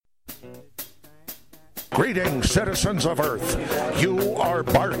Greetings, citizens of Earth. You are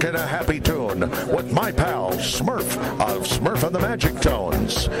barking a happy tune with my pal Smurf of Smurf and the Magic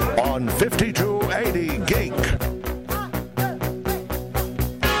Tones on 5280 Geek.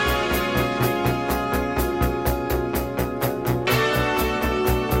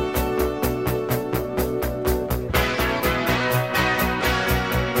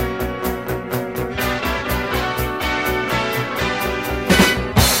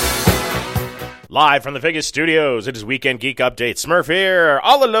 Live from the Vegas studios, it is Weekend Geek Update. Smurf here,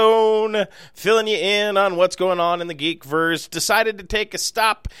 all alone, filling you in on what's going on in the Geekverse. Decided to take a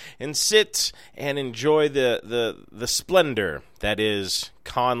stop and sit and enjoy the splendor that is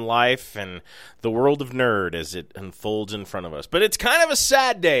con life and the world of nerd as it unfolds in front of us. But it's kind of a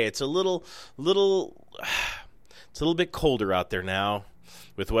sad day. It's a little bit colder out there now,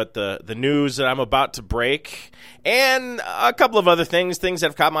 with what the news that I'm about to break, and a couple of other things that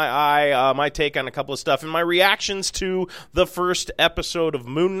have caught my eye, my take on a couple of stuff, and my reactions to the first episode of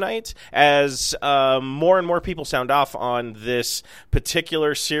Moon Knight, as more and more people sound off on this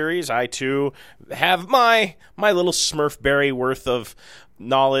particular series. I, too, have my little Smurfberry worth of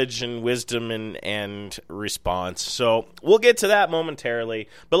knowledge and wisdom and response. So we'll get to that momentarily.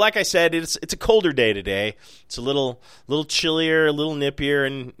 But like I said, it's a colder day today. It's a little chillier, a little nippier,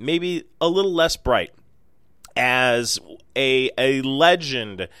 and maybe a little less bright. As a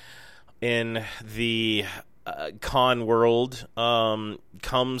legend in the con world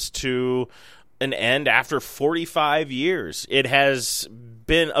comes to an end after 45 years. It has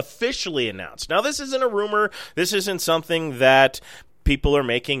been officially announced. Now, this isn't a rumor. This isn't something that people are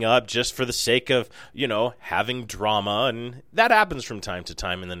making up just for the sake of, having drama, and that happens from time to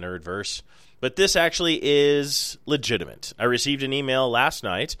time in the nerdverse. But this actually is legitimate. I received an email last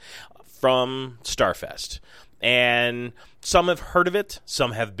night from Starfest, and some have heard of it,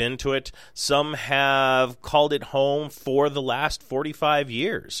 some have been to it, some have called it home for the last 45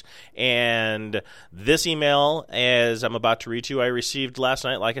 years. And this email, as I'm about to read you, I received last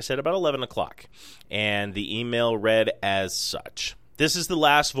night, like I said, about 11 o'clock. And the email read as such. This is the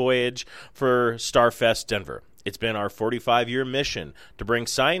last voyage for Starfest Denver. It's been our 45-year mission to bring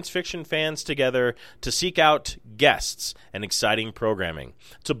science fiction fans together to seek out guests and exciting programming,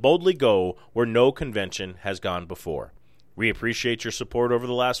 to boldly go where no convention has gone before. We appreciate your support over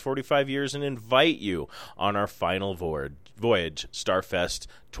the last 45 years and invite you on our final voyage, Starfest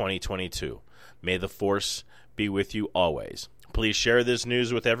 2022. May the Force be with you always. Please share this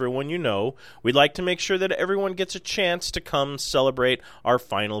news with everyone you know. We'd like to make sure that everyone gets a chance to come celebrate our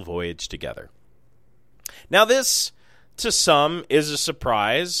final voyage together. Now, this, to some, is a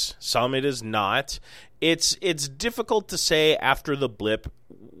surprise. Some it is not. It's difficult to say after the blip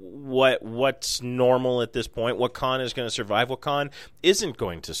what's normal at this point, what con is going to survive, what con isn't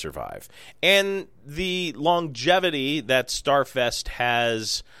going to survive. And the longevity that Starfest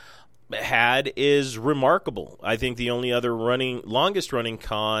has had is remarkable. I think the only other longest running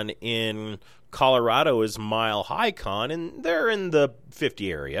con in Colorado is Mile High Con, and they're in the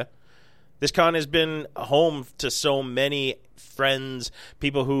 50 area. This con has been home to so many friends,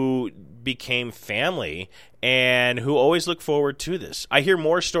 people who became family, and who always look forward to this. I hear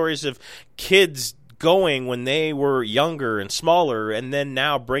more stories of kids going when they were younger and smaller, and then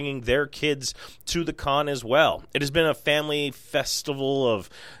now bringing their kids to the con as well. It has been a family festival of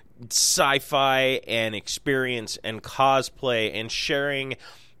sci-fi and experience and cosplay and sharing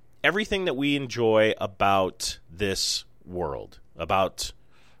everything that we enjoy about this world, about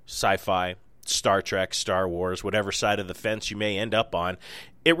sci-fi, Star Trek, Star Wars, whatever side of the fence you may end up on.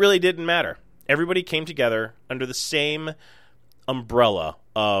 It really didn't matter. Everybody came together under the same umbrella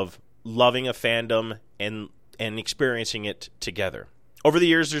of loving a fandom and experiencing it together. Over the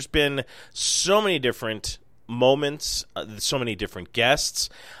years, there's been so many different moments, so many different guests.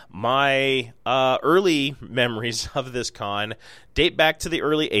 My early memories of this con date back to the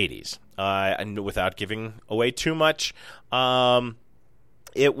early 80s. And without giving away too much,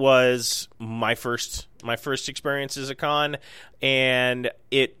 it was my first experience as a con, and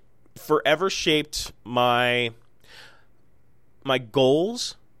it forever shaped my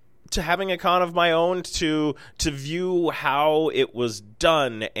goals to having a con of my own, to view how it was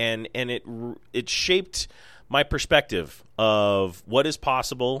done, and it shaped my perspective of what is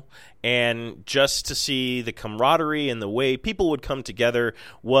possible, and just to see the camaraderie and the way people would come together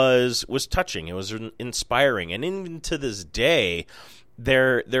was touching. It was inspiring, and even to this day,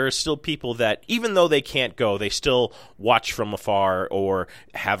 there are still people that, even though they can't go, they still watch from afar or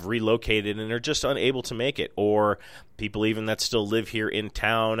have relocated and are just unable to make it, or people even that still live here in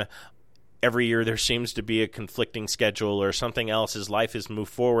town. Every year there seems to be a conflicting schedule or something else as life has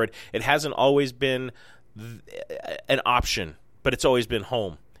moved forward. It hasn't always been an option, but it's always been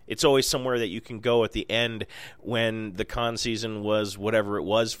home. It's always somewhere that you can go at the end when the con season was whatever it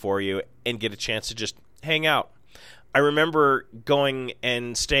was for you and get a chance to just hang out. I remember going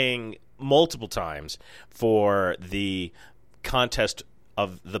and staying multiple times for the contest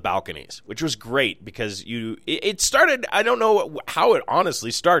of the balconies, which was great because it started, I don't know how it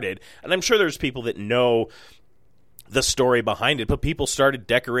honestly started, and I'm sure there's people that know the story behind it, but people started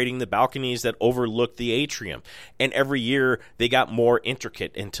decorating the balconies that overlooked the atrium. And every year they got more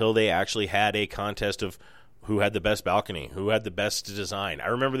intricate until they actually had a contest of who had the best balcony, who had the best design. I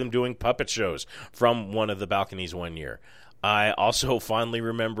remember them doing puppet shows from one of the balconies one year. I also fondly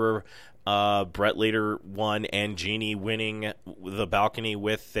remember Brett later won and Genie winning the balcony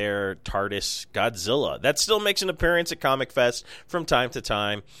with their TARDIS Godzilla. That still makes an appearance at Comic Fest from time to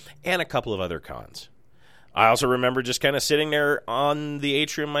time, and a couple of other cons. I also remember just kind of sitting there on the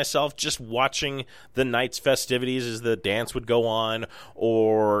atrium myself, just watching the night's festivities as the dance would go on,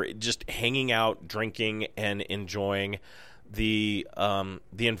 or just hanging out, drinking, and enjoying the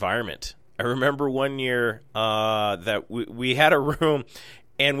environment. I remember one year that we had a room,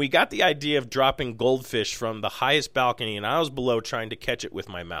 and we got the idea of dropping goldfish from the highest balcony, and I was below trying to catch it with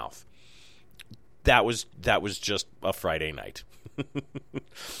my mouth. That was just a Friday night.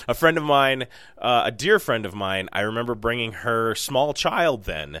 A friend of mine, a dear friend of mine, I remember bringing her small child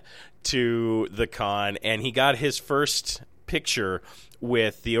then to the con, and he got his first picture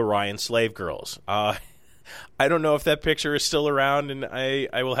with the Orion Slave Girls. I don't know if that picture is still around, and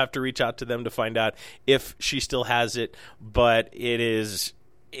I will have to reach out to them to find out if she still has it, but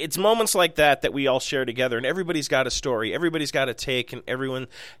it's moments like that we all share together, and everybody's got a story, everybody's got a take, and everyone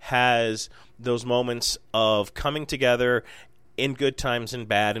has those moments of coming together in good times and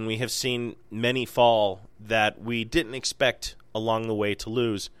bad, and we have seen many fall that we didn't expect along the way to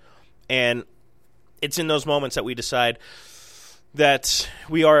lose. And it's in those moments that we decide that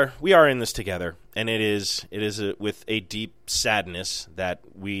we are in this together, and it is with a deep sadness that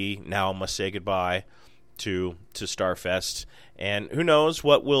we now must say goodbye to Starfest. And who knows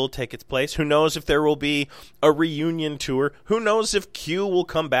what will take its place? Who knows if there will be a reunion tour? Who knows if Q will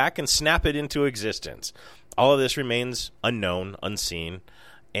come back and snap it into existence? All of this remains unknown, unseen,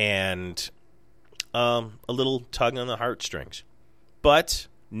 and a little tug on the heartstrings. But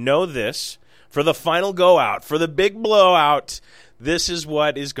know this, for the final go-out, for the big blowout, this is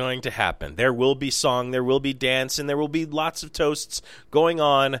what is going to happen. There will be song, there will be dance, and there will be lots of toasts going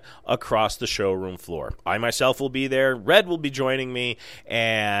on across the showroom floor. I myself will be there, Red will be joining me,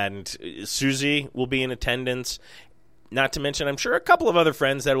 and Susie will be in attendance. Not to mention, I'm sure, a couple of other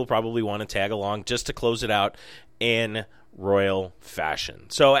friends that will probably want to tag along just to close it out in royal fashion.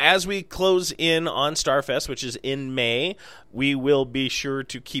 So as we close in on Starfest, which is in May, we will be sure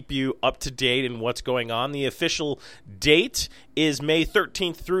to keep you up to date in what's going on. The official date is May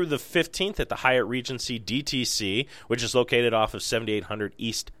 13th through the 15th at the Hyatt Regency DTC, which is located off of 7800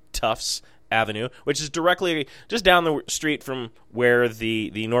 East Tufts Avenue, which is directly just down the street from where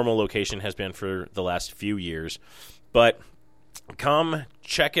the normal location has been for the last few years. But come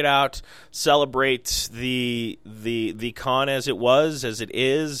check it out, celebrate the con as it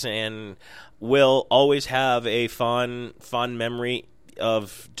is, and we'll always have a fond memory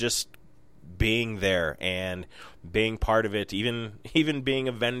of just being there and being part of it, even being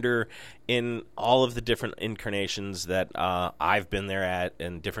a vendor in all of the different incarnations that I've been there at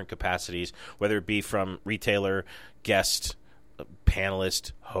in different capacities, whether it be from retailer, guest,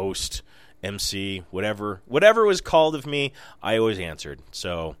 panelist, host, MC, whatever was called of me, I always answered.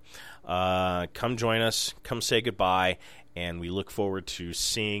 So come join us, come say goodbye, and we look forward to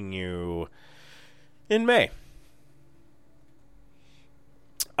seeing you in May.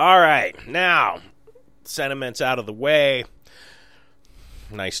 All right, now, sentiments out of the way.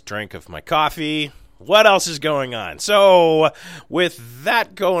 Nice drink of my coffee. What else is going on? So, with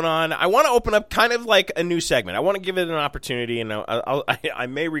that going on, I want to open up kind of like a new segment. I want to give it an opportunity, and I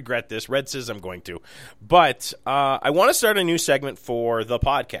may regret this. Red says I'm going to. But I want to start a new segment for the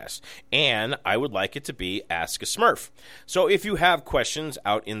podcast, and I would like it to be Ask a Smurf. So, if you have questions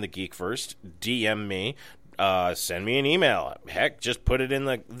out in the Geekverse, DM me. Send me an email. Heck, just put it in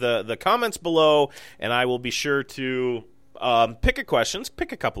the comments below, and I will be sure to pick a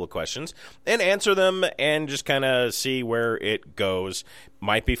couple of questions, and answer them, and just kind of see where it goes.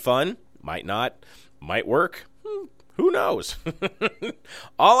 Might be fun, might not, might work. Who knows?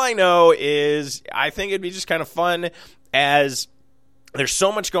 All I know is I think it'd be just kind of fun as There's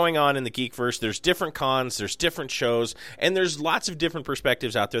so much going on in the Geekverse. There's different cons, there's different shows, and there's lots of different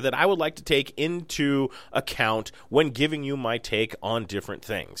perspectives out there that I would like to take into account when giving you my take on different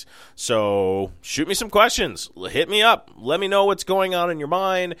things. So shoot me some questions. Hit me up. Let me know what's going on in your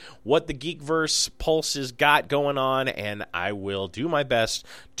mind, what the Geekverse pulse has got going on, and I will do my best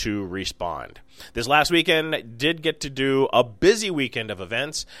to respond. This last weekend did get to do a busy weekend of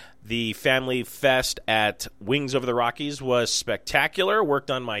events. The Family Fest at Wings Over the Rockies was spectacular. Worked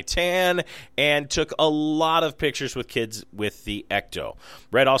on my tan and took a lot of pictures with kids with the Ecto.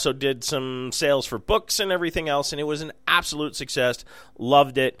 Red also did some sales for books and everything else, and it was an absolute success.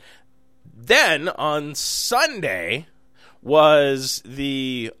 Loved it. Then on Sunday was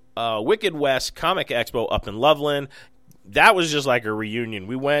the Wicked West Comic Expo up in Loveland. That was just like a reunion.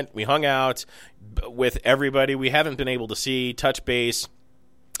 We went, we hung out with everybody we haven't been able to see, touch base.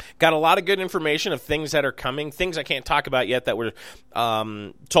 Got a lot of good information of things that are coming, things I can't talk about yet that were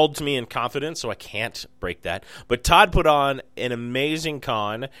told to me in confidence, so I can't break that. But Todd put on an amazing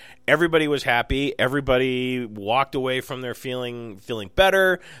con. Everybody was happy. Everybody walked away from there feeling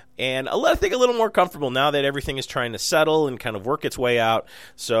better, and I think a little more comfortable now that everything is trying to settle and kind of work its way out.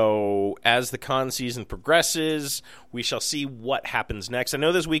 So as the con season progresses, we shall see what happens next. I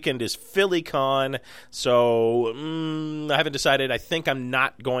know this weekend is PhillyCon, so I haven't decided. I think I'm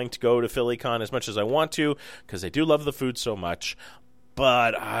not going to go to PhillyCon as much as I want to because I do love the food so much.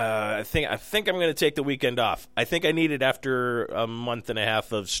 But I think I'm going to take the weekend off. I think I need it after a month and a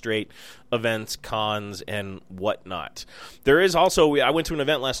half of straight events, cons, and whatnot. There is also, I went to an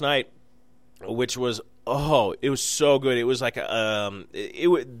event last night, which was, it was so good. It was like, it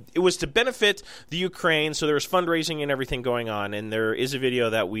was to benefit the Ukraine, so there was fundraising and everything going on, and there is a video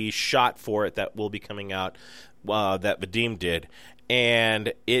that we shot for it that will be coming out that Vadim did,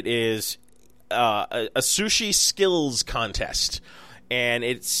 and it is a sushi skills contest. And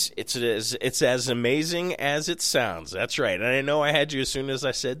it's as amazing as it sounds. That's right. And I know I had you as soon as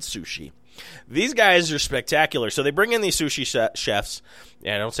I said sushi. These guys are spectacular. So they bring in these sushi chefs.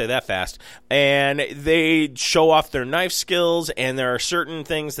 Yeah, don't say that fast. And they show off their knife skills. And there are certain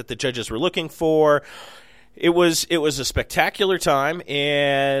things that the judges were looking for. It was a spectacular time,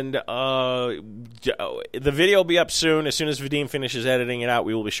 and the video will be up soon. As soon as Vadim finishes editing it out,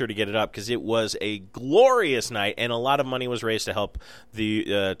 we will be sure to get it up because it was a glorious night, and a lot of money was raised to help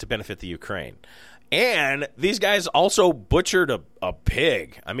to benefit the Ukraine. And these guys also butchered a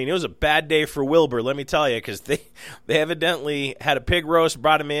pig. I mean, it was a bad day for Wilbur, let me tell you, because they evidently had a pig roast,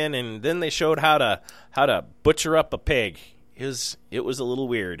 brought him in, and then they showed how to butcher up a pig. It was a little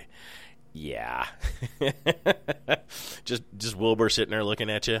weird. Yeah. just Wilbur sitting there looking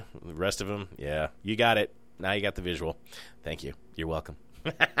at you. The rest of them, yeah, you got it. Now you got the visual. Thank you. You're welcome.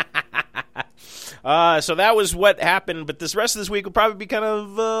 So that was what happened, but this rest of this week will probably be kind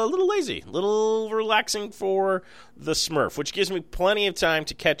of a little lazy, a little relaxing for the Smurf, which gives me plenty of time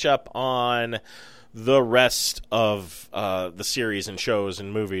to catch up on the rest of the series and shows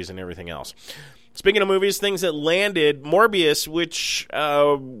and movies and everything else. Speaking of movies, things that landed, Morbius, which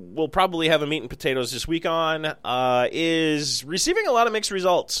we'll probably have a meat and potatoes this week on, is receiving a lot of mixed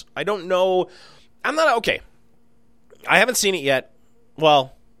results. I don't know. Okay. I haven't seen it yet.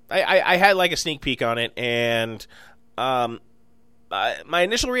 Well, I had like a sneak peek on it, and my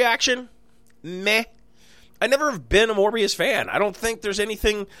initial reaction, meh. I never have been a Morbius fan. I don't think there's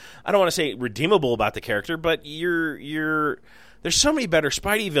anything, I don't want to say redeemable about the character, but there's so many better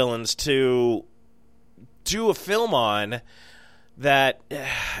Spidey villains to do a film on that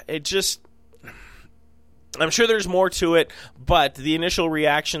it just, I'm sure there's more to it, but the initial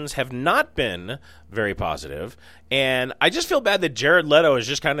reactions have not been very positive, and I just feel bad that Jared Leto has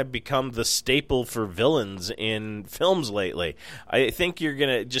just kind of become the staple for villains in films lately. I think you're going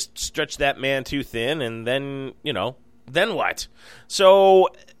to just stretch that man too thin, and then, then what? So,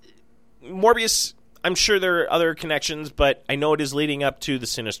 Morbius, I'm sure there are other connections, but I know it is leading up to the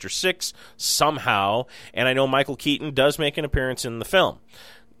Sinister Six somehow, and I know Michael Keaton does make an appearance in the film.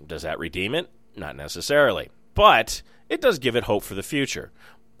 Does that redeem it? Not necessarily, but it does give it hope for the future.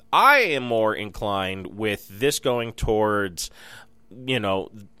 I am more inclined with this going towards, the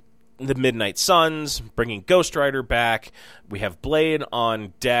Midnight Suns, bringing Ghost Rider back. We have Blade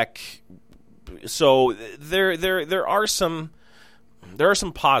on deck, so there are some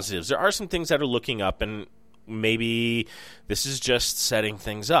positives. There are some things that are looking up, and maybe this is just setting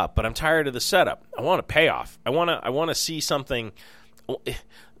things up. But I'm tired of the setup. I want a payoff. I want to see something.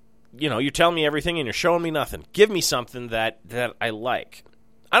 You're telling me everything and you're showing me nothing. Give me something that I like.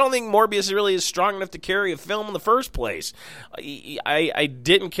 I don't think Morbius really is strong enough to carry a film in the first place. I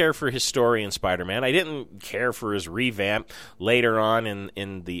didn't care for his story in Spider-Man. I didn't care for his revamp later on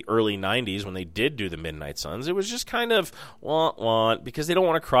in the early 90s when they did do the Midnight Suns. It was just kind of want because they don't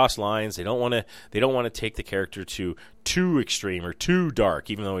want to cross lines. They don't want to take the character to too extreme or too dark,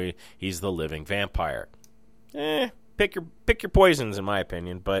 even though he's the living vampire. Pick your poisons, in my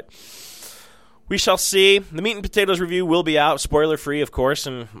opinion, but we shall see. The Meat and Potatoes review will be out, spoiler-free, of course,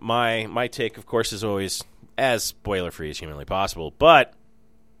 and my take, of course, is always as spoiler-free as humanly possible. But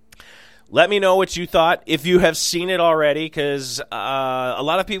let me know what you thought, if you have seen it already, because a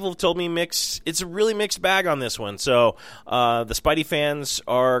lot of people have told me it's a really mixed bag on this one. So the Spidey fans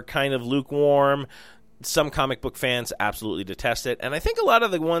are kind of lukewarm. Some comic book fans absolutely detest it. And I think a lot of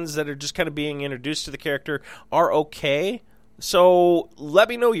the ones that are just kind of being introduced to the character are okay. So let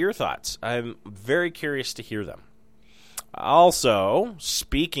me know your thoughts. I'm very curious to hear them. Also,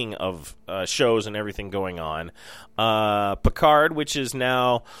 speaking of shows and everything going on, Picard, which is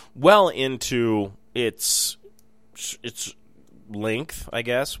now well into its length, I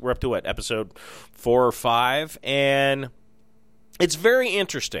guess. We're up to, episode 4 or 5? And it's very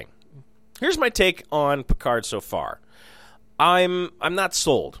interesting. Here's my take on Picard so far. I'm not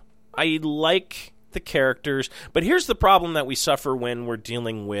sold. I like the characters, but here's the problem that we suffer when we're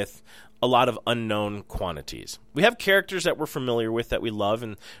dealing with a lot of unknown quantities. We have characters that we're familiar with, that we love,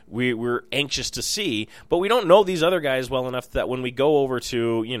 and we're anxious to see, but we don't know these other guys well enough that when we go over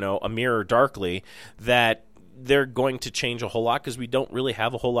to, A Mirror Darkly, that they're going to change a whole lot, because we don't really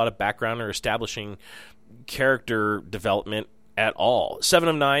have a whole lot of background or establishing character development at all. 7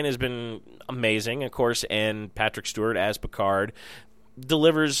 of 9 has been amazing, of course, and Patrick Stewart as Picard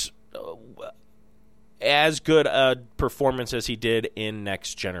delivers as good a performance as he did in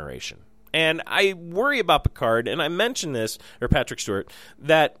Next Generation. And I worry about Picard, and I mentioned this, or Patrick Stewart,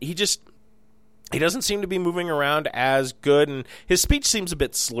 that he doesn't seem to be moving around as good, and his speech seems a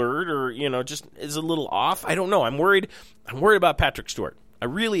bit slurred, or, just is a little off. I don't know. I'm worried about Patrick Stewart. I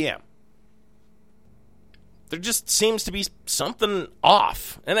really am. There just seems to be something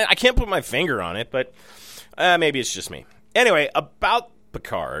off. And I can't put my finger on it, but maybe it's just me. Anyway, about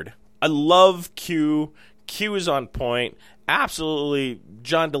Picard, I love Q. Q is on point. Absolutely,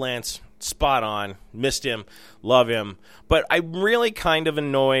 John DeLance, spot on. Missed him. Love him. But I'm really kind of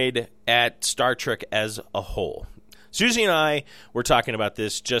annoyed at Star Trek as a whole. Susie and I were talking about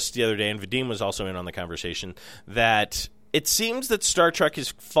this just the other day, and Vadim was also in on the conversation, that it seems that Star Trek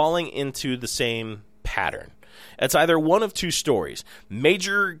is falling into the same pattern. It's either one of two stories.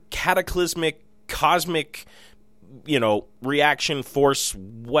 Major cataclysmic, cosmic, reaction force,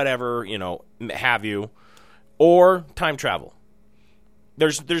 whatever, have you, or time travel.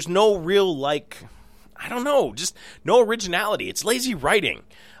 There's no real, I don't know, just no originality. It's lazy writing.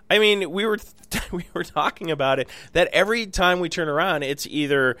 I mean, we were talking about it, that every time we turn around, it's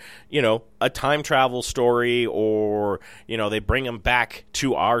either, a time travel story, or, they bring them back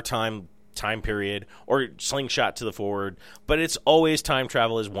to our time period, or slingshot to the forward, but it's always time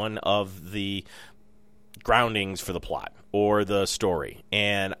travel is one of the groundings for the plot or the story.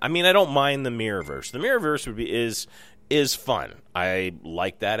 And I mean, I don't mind the Mirrorverse. The Mirrorverse is fun. I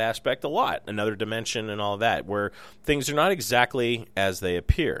like that aspect a lot. Another dimension and all that, where things are not exactly as they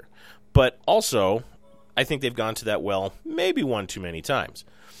appear. But also, I think they've gone to that well maybe one too many times.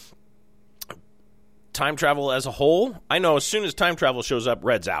 Time travel as a whole, I know as soon as time travel shows up,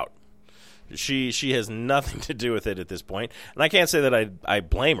 Red's out. She has nothing to do with it at this point, and I can't say that I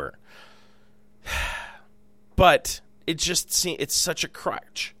blame her. But it's such a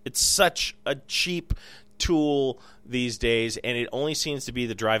crutch. It's such a cheap tool these days, and it only seems to be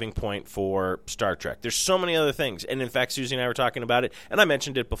the driving point for Star Trek. There's so many other things, and in fact, Susie and I were talking about it, and I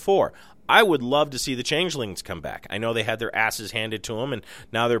mentioned it before. I would love to see the Changelings come back. I know they had their asses handed to them, and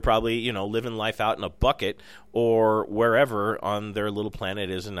now they're probably, living life out in a bucket or wherever on their little planet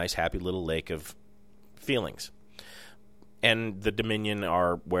is a nice, happy little lake of feelings. And the Dominion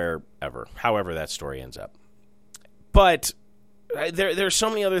are wherever, however that story ends up. But there's so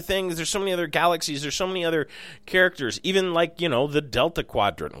many other things. There's so many other galaxies. There's so many other characters. Even the Delta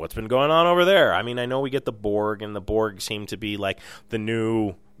Quadrant. What's been going on over there? I mean, I know we get the Borg, and the Borg seem to be like the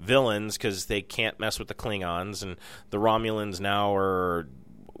new villains because they can't mess with the Klingons, and the Romulans now are.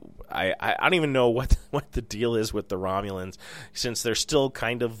 I don't even know what the deal is with the Romulans, since they're still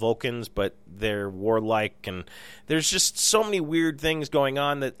kind of Vulcans, but they're warlike, and there's just so many weird things going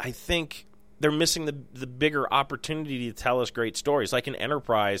on that I think they're missing the bigger opportunity to tell us great stories, like in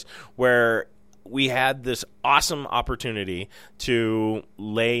Enterprise, where we had this awesome opportunity to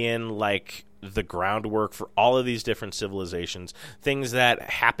lay in the groundwork for all of these different civilizations, things that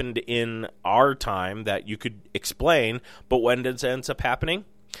happened in our time that you could explain, but when it ends up happening,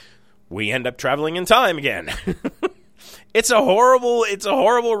 we end up traveling in time again. It's a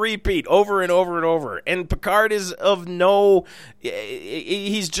horrible repeat over and over and over. And Picard is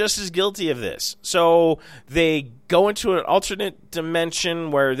he's just as guilty of this. So they go into an alternate dimension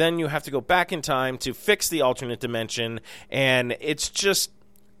where then you have to go back in time to fix the alternate dimension. And it's just,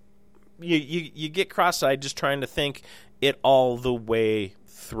 you get cross-eyed just trying to think it all the way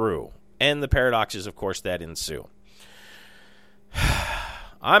through. And the paradoxes, of course, that ensue.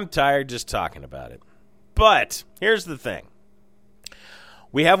 I'm tired just talking about it. But here's the thing.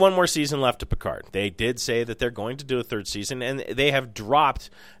 We have one more season left of Picard. They did say that they're going to do a third season, and they have dropped,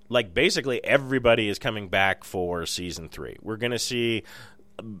 like, basically everybody is coming back for season 3. We're going to see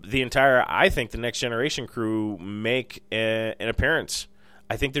the entire, I think, the Next Generation crew make an appearance.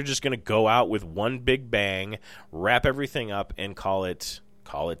 I think they're just going to go out with one big bang, wrap everything up, and call it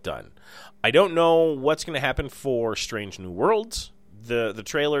done. I don't know what's going to happen for Strange New Worlds. The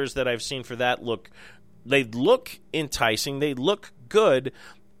trailers that I've seen for that look enticing. They look good,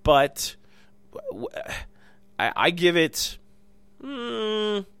 but I give it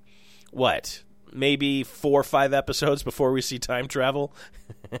maybe 4 or 5 episodes before we see time travel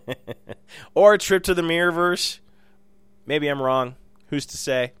or a trip to the Mirrorverse. Maybe I'm wrong. Who's to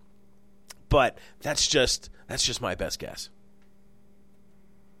say? But that's just my best guess.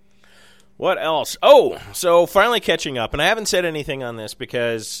 What else? Oh, so finally catching up, and I haven't said anything on this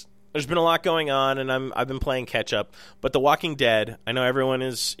because there's been a lot going on, and I've been playing catch up. But The Walking Dead, I know everyone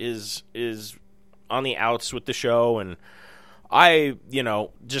is on the outs with the show, and I,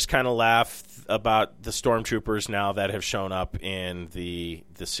 just kind of laugh about the stormtroopers now that have shown up in the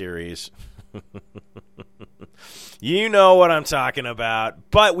series. You know what I'm talking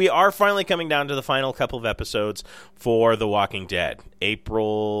about. But we are finally coming down to the final couple of episodes for The Walking Dead.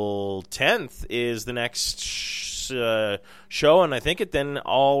 April 10th is the next show, and I think it then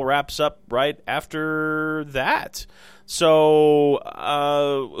all wraps up right after that.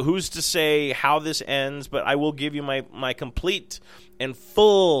 So who's to say how this ends, but I will give you my complete and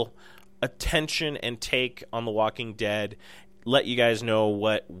full attention and take on The Walking Dead. Let you guys know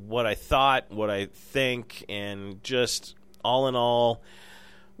what I thought, what I think, and just all in all,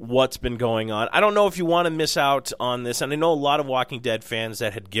 what's been going on. I don't know if you want to miss out on this, and I know a lot of Walking Dead fans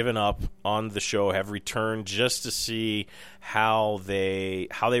that had given up on the show have returned just to see how they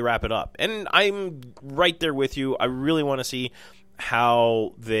wrap it up. And I'm right there with you. I really want to see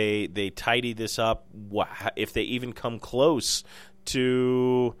how they tidy this up, if they even come close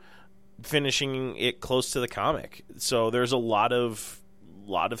to finishing it close to the comic. So there's a lot of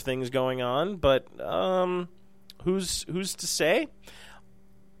things going on, but who's to say?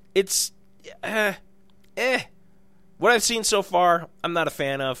 It's what I've seen so far, I'm not a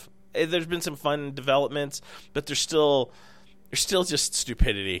fan of. There's been some fun developments, but there's still just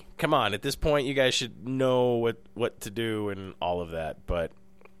stupidity. Come on, at this point you guys should know what to do and all of that, but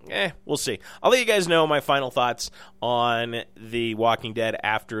we'll see. I'll let you guys know my final thoughts on The Walking Dead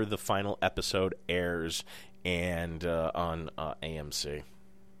after the final episode airs and on AMC.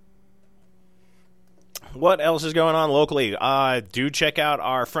 What else is going on locally? Do check out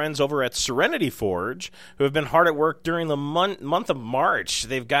our friends over at Serenity Forge, who have been hard at work during the month of March.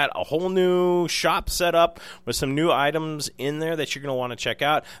 They've got a whole new shop set up with some new items in there that you're going to want to check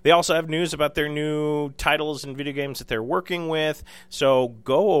out. They also have news about their new titles and video games that they're working with. So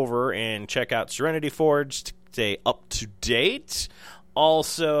go over and check out Serenity Forge to stay up to date.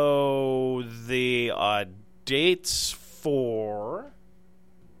 Also, the dates for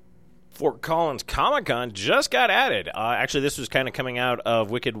Fort Collins Comic-Con just got added. Actually, this was kind of coming out of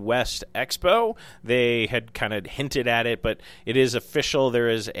Wicked West Expo. They had kind of hinted at it, but it is official. There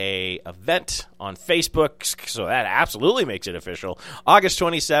is a event on Facebook, so that absolutely makes it official. August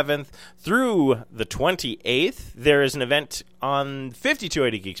 27th through the 28th, there is an event on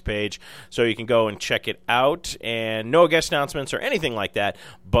 5280 Geeks page, so you can go and check it out. And no guest announcements or anything like that,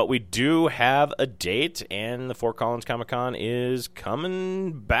 but we do have a date, and the Fort Collins Comic-Con is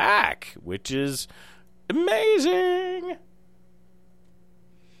coming back, which is amazing.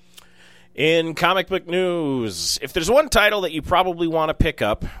 In comic book news, if there's one title that you probably want to pick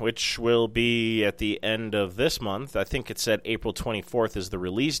up, which will be at the end of this month, I think it said April 24th is the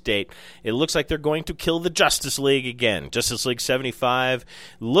release date, it looks like they're going to kill the Justice League again. Justice League 75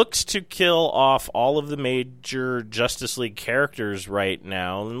 looks to kill off all of the major Justice League characters right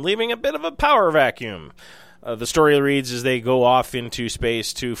now, and leaving a bit of a power vacuum. The story reads as they go off into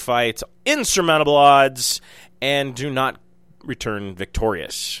space to fight insurmountable odds and do not return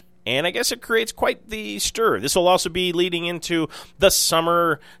victorious. And I guess it creates quite the stir. This will also be leading into the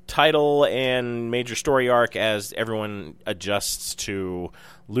summer title and major story arc as everyone adjusts to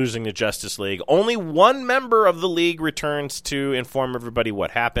losing the Justice League. Only one member of the League returns to inform everybody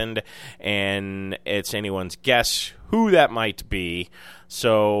what happened, and it's anyone's guess who that might be.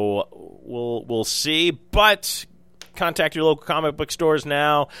 So we'll see, but contact your local comic book stores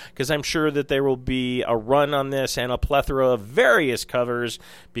now, because I'm sure that there will be a run on this and a plethora of various covers,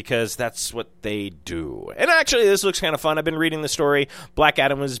 because that's what they do. And actually, this looks kind of fun. I've been reading the story. Black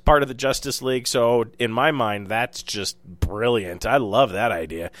Adam was part of the Justice League, so in my mind, that's just brilliant. I love that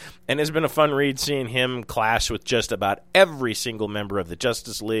idea. And it's been a fun read seeing him clash with just about every single member of the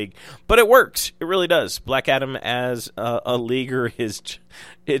Justice League. But it works. It really does. Black Adam as a leaguer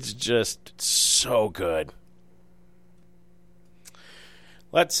it's just so good.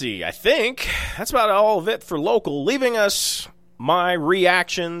 Let's see, I think that's about all of it for local, leaving us my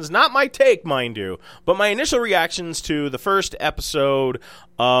reactions, not my take, mind you, but my initial reactions to the first episode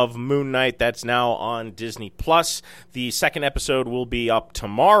of Moon Knight that's now on Disney+. The second episode will be up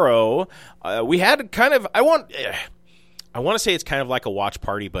tomorrow. We had kind of, I want to say it's kind of like a watch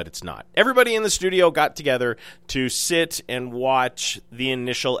party, but it's not. Everybody in the studio got together to sit and watch the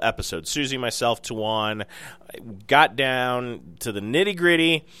initial episode. Susie, myself, Tawan, got down to the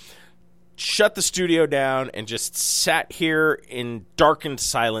nitty-gritty, shut the studio down, and just sat here in darkened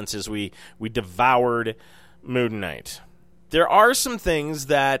silence as we devoured Moon Knight. There are some things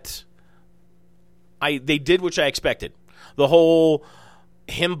that they did which I expected. The whole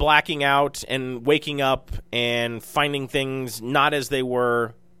him blacking out and waking up and finding things not as they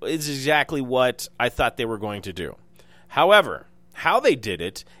were is exactly what I thought they were going to do. However, how they did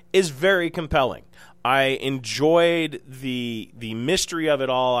it is very compelling. I enjoyed the mystery of it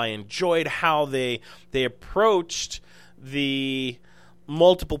all. I enjoyed how they approached the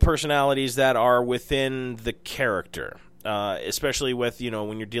multiple personalities that are within the character, especially with,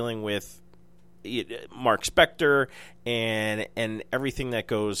 when you're dealing with Mark Spector and everything that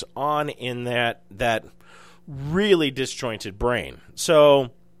goes on in that really disjointed brain.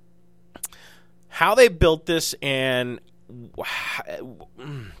 So how they built this, and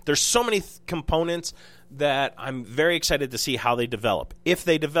there's so many components that I'm very excited to see how they develop, if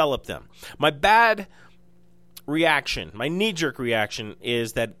they develop them. My bad reaction, my knee-jerk reaction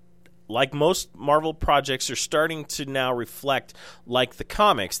is that, like most Marvel projects, are starting to now reflect like the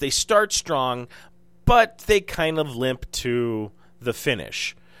comics. They start strong, but they kind of limp to the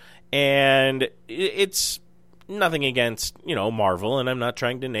finish. And it's nothing against, Marvel, and I'm not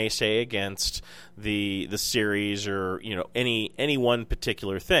trying to naysay against the series or, any one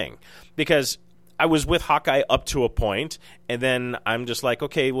particular thing. Because I was with Hawkeye up to a point, and then I'm just like,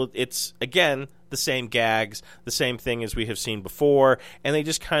 okay, well, it's, again, the same gags, the same thing as we have seen before, and they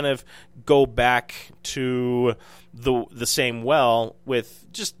just kind of go back to the same well with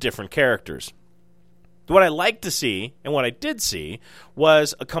just different characters. What I like to see, and what I did see,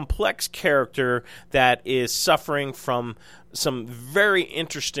 was a complex character that is suffering from some very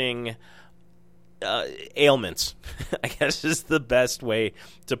interesting ailments, I guess is the best way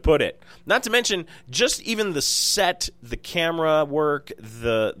to put it. Not to mention, just even the set, the camera work,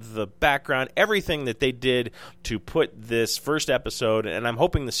 the background, everything that they did to put this first episode, and I'm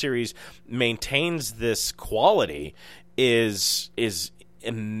hoping the series maintains this quality, is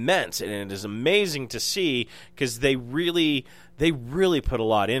immense, and it is amazing to see, because they really put a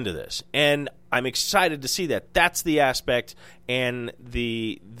lot into this, and I'm excited to see that. That's the aspect and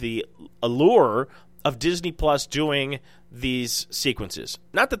the allure of Disney Plus doing these sequences.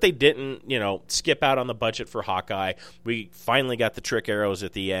 Not that they didn't, skip out on the budget for Hawkeye. We finally got the trick arrows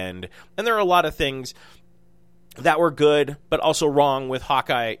at the end, and there are a lot of things that were good, but also wrong with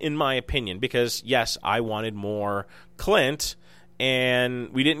Hawkeye, in my opinion, because yes, I wanted more Clint, and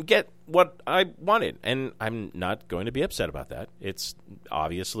we didn't get what I wanted, and I'm not going to be upset about that. It's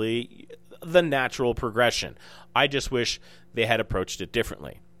obviously the natural progression. I just wish they had approached it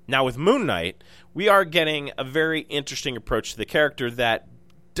differently. Now, with Moon Knight, we are getting a very interesting approach to the character that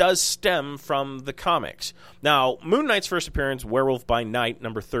does stem from the comics. Now, Moon Knight's first appearance, Werewolf by Night,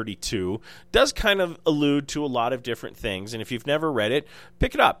 number 32, does kind of allude to a lot of different things, and if you've never read it,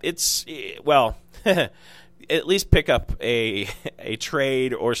 pick it up. It's, well... at least pick up a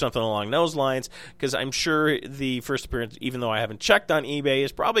trade or something along those lines, because I'm sure the first appearance, even though I haven't checked on eBay,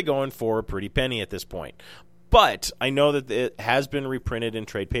 is probably going for a pretty penny at this point. But I know that it has been reprinted in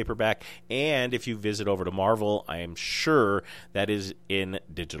trade paperback, and if you visit over to Marvel, I am sure that is in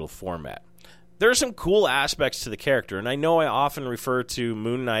digital format. there are some cool aspects to the character, and I know I often refer to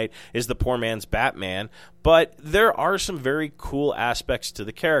Moon Knight as the poor man's Batman, but there are some very cool aspects to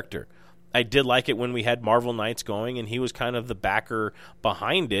the character. I did like it when we had Marvel Knights going, and he was kind of the backer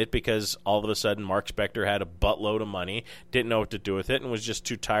behind it because all of a sudden Mark Spector had a buttload of money, didn't know what to do with it, and was just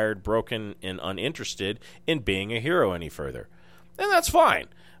too tired, broken, and uninterested in being a hero any further. And that's fine.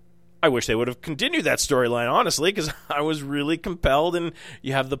 I wish they would have continued that storyline, honestly, because I was really compelled, and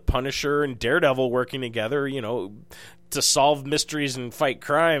you have the Punisher and Daredevil working together, to solve mysteries and fight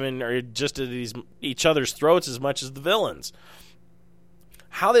crime, and are just at each other's throats as much as the villains.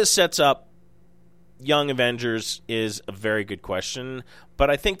 How this sets up Young Avengers is a very good question, but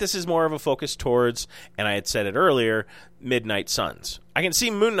I think this is more of a focus towards, and I had said it earlier, Midnight Suns. I can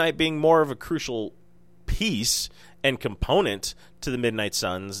see Moon Knight being more of a crucial piece and component to the Midnight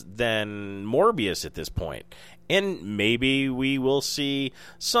Suns than Morbius at this point. And maybe we will see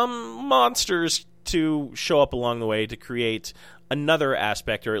some monsters to show up along the way to create another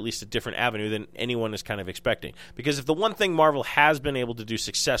aspect, or at least a different avenue than anyone is kind of expecting. Because if the one thing Marvel has been able to do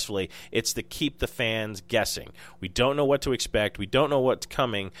successfully, it's to keep the fans guessing. We don't know what to expect, we don't know what's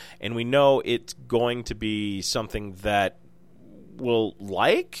coming, and we know it's going to be something that we'll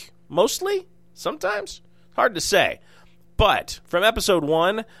like, mostly, sometimes. Hard to say. But from episode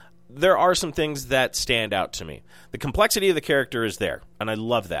 1, there are some things that stand out to me. The complexity of the character is there, and I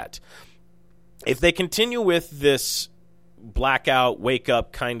love that. If they continue with this blackout, wake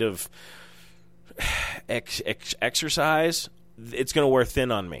up kind of exercise, it's going to wear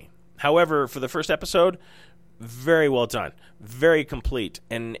thin on me. However, for the first episode, very well done, very complete,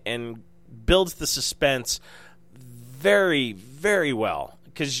 and builds the suspense very, very well.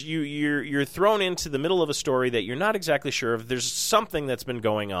 Because you're thrown into the middle of a story that you're not exactly sure of. There's something that's been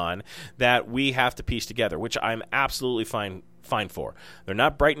going on that we have to piece together, which I'm absolutely fine for. They're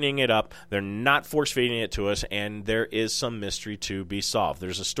not brightening it up. They're not force-feeding it to us, and there is some mystery to be solved.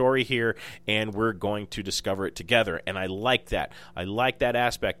 There's a story here, and we're going to discover it together, and I like that. I like that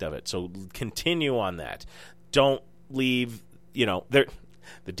aspect of it, so continue on that. Don't leave, the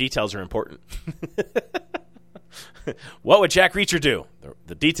details are important. What would Jack Reacher do?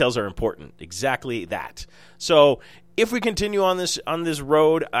 The details are important. Exactly that. So if we continue on this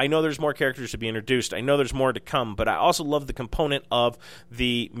road, I know there's more characters to be introduced. I know there's more to come, but I also love the component of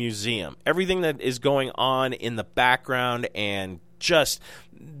the museum. Everything that is going on in the background and just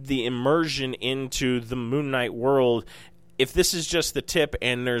the immersion into the Moon Knight world. If this is just the tip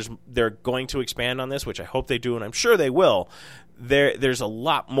and they're going to expand on this, which I hope they do, and I'm sure they will, there's a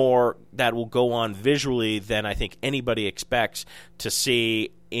lot more that will go on visually than I think anybody expects to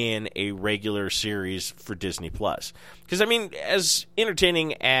see in a regular series for Disney+. Because, as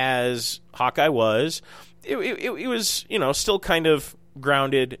entertaining as Hawkeye was, it was, still kind of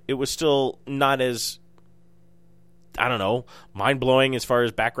grounded. It was still not as, mind-blowing as far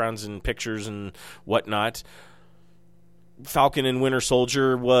as backgrounds and pictures and whatnot. Falcon and Winter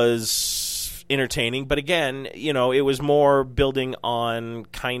Soldier was entertaining, but again, it was more building on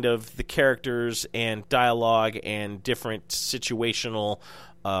kind of the characters and dialogue and different situational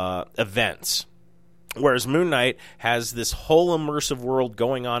events. Whereas Moon Knight has this whole immersive world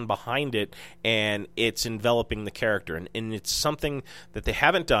going on behind it, and it's enveloping the character. And it's something that they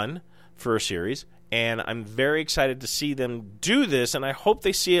haven't done for a series, and I'm very excited to see them do this, and I hope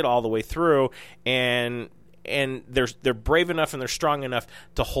they see it all the way through, and they're brave enough and they're strong enough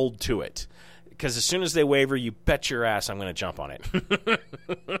to hold to it. Because as soon as they waver, you bet your ass I'm going to jump on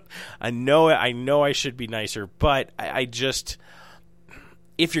it. I know I should be nicer, but I just,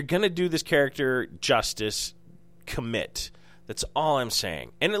 if you're going to do this character justice, commit. That's all I'm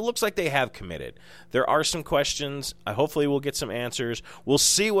saying. And it looks like they have committed. There are some questions. Hopefully we'll get some answers. We'll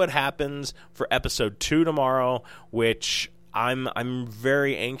see what happens for episode 2 tomorrow, which I'm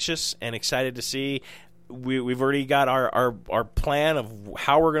very anxious and excited to see. We've already got our plan of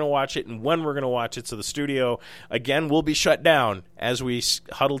how we're going to watch it and when we're going to watch it. So the studio, again, will be shut down as we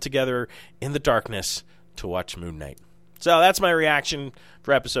huddle together in the darkness to watch Moon Knight. So that's my reaction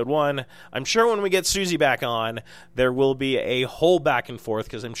for episode 1. I'm sure when we get Susie back on, there will be a whole back and forth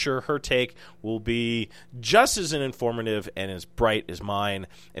because I'm sure her take will be just as informative and as bright as mine.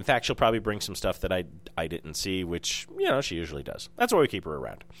 In fact, she'll probably bring some stuff that I didn't see, which, she usually does. That's why we keep her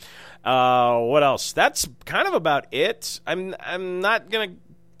around. What else? That's kind of about it. I'm not going to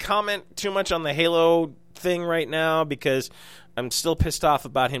comment too much on the Halo thing right now because I'm still pissed off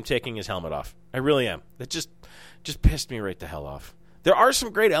about him taking his helmet off. I really am. That just pissed me right the hell off. there are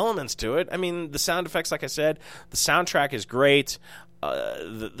some great elements to it. I mean, the sound effects, like I said, the soundtrack is great.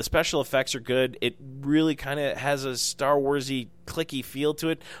 The special effects are good. It really kind of has a Star Wars-y, clicky feel to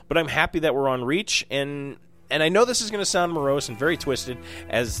it. But I'm happy that we're on Reach, and I know this is going to sound morose and very twisted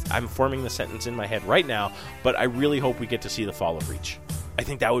as I'm forming the sentence in my head right now, but I really hope we get to see the fall of Reach. I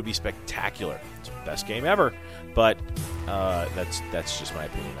think that would be spectacular. It's the best game ever, but that's just my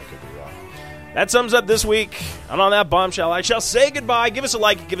opinion. I could be wrong. That sums up this week. And on that bombshell, I shall say goodbye. Give us a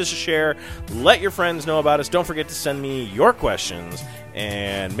like, give us a share. Let your friends know about us. Don't forget to send me your questions,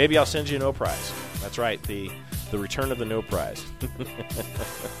 and maybe I'll send you a no prize. That's right, the return of the no prize.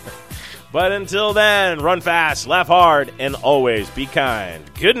 But until then, run fast, laugh hard, and always be kind.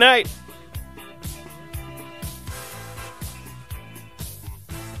 Good night.